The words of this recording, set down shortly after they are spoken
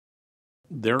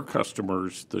Their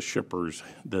customers, the shippers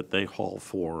that they haul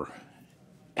for,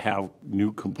 have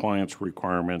new compliance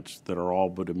requirements that are all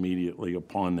but immediately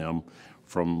upon them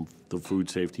from the Food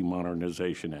Safety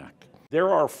Modernization Act. There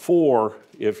are four,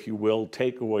 if you will,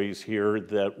 takeaways here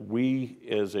that we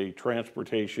as a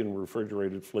transportation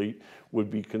refrigerated fleet would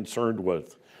be concerned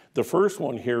with. The first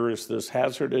one here is this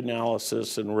hazard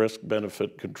analysis and risk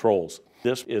benefit controls.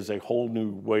 This is a whole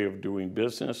new way of doing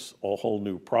business, a whole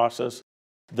new process.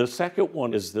 The second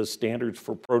one is the standards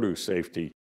for produce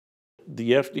safety.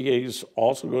 The FDA is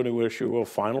also going to issue a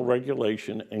final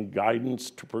regulation and guidance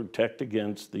to protect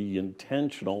against the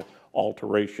intentional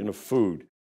alteration of food.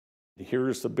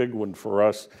 Here's the big one for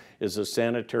us, is the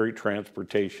sanitary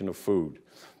transportation of food.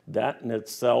 That in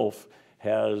itself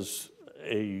has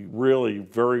a really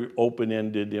very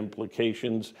open-ended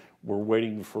implications. We're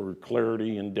waiting for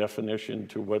clarity and definition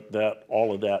to what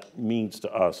all of that means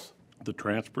to us. The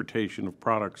transportation of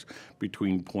products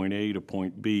between point A to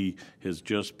point B has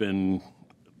just been,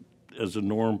 as a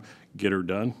norm, get her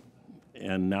done.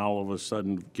 And now all of a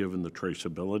sudden, given the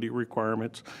traceability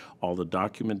requirements, all the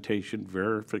documentation,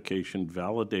 verification,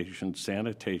 validation,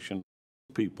 sanitation,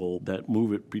 people that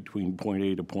move it between point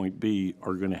A to point B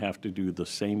are going to have to do the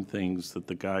same things that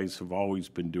the guys have always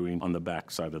been doing on the back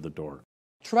side of the door.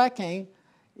 Tracking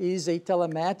is a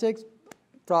telematics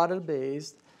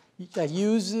product-based that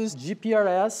uses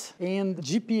GPRS and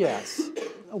GPS,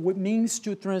 which means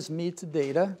to transmit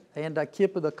data and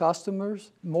keep the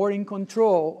customers more in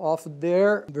control of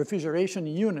their refrigeration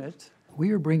unit.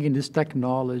 We are bringing this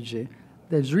technology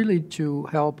that's really to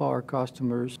help our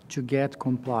customers to get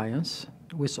compliance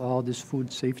with all this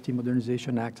Food Safety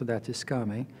Modernization Act that is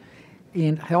coming,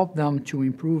 and help them to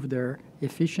improve their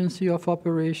efficiency of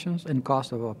operations and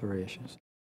cost of operations.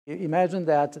 Imagine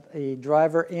that a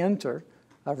driver enters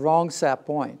a wrong set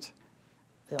point.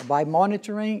 By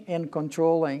monitoring and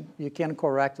controlling, you can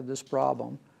correct this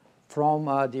problem from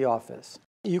the office.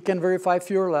 You can verify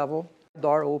fuel level,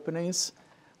 door openings,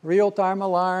 real-time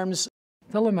alarms.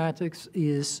 Telematics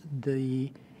is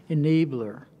the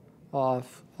enabler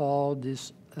of all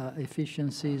these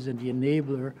efficiencies and the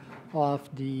enabler of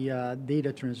the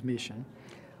data transmission.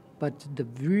 But the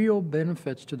real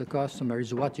benefits to the customer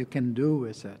is what you can do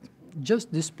with it.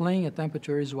 Just displaying a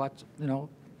temperature is what,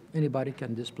 anybody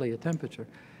can display a temperature.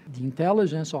 The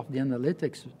intelligence of the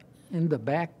analytics in the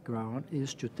background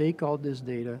is to take all this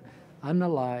data,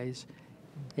 analyze,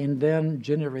 and then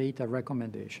generate a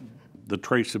recommendation. The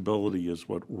traceability is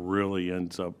what really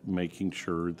ends up making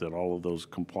sure that all of those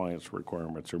compliance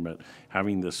requirements are met.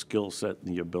 Having the skill set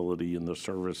and the ability and the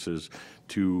services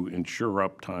to ensure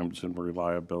uptimes and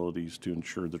reliabilities, to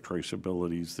ensure the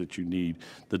traceabilities that you need,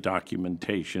 the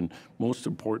documentation, most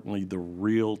importantly, the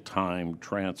real-time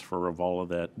transfer of all of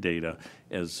that data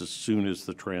as soon as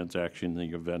the transaction,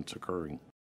 the event's occurring.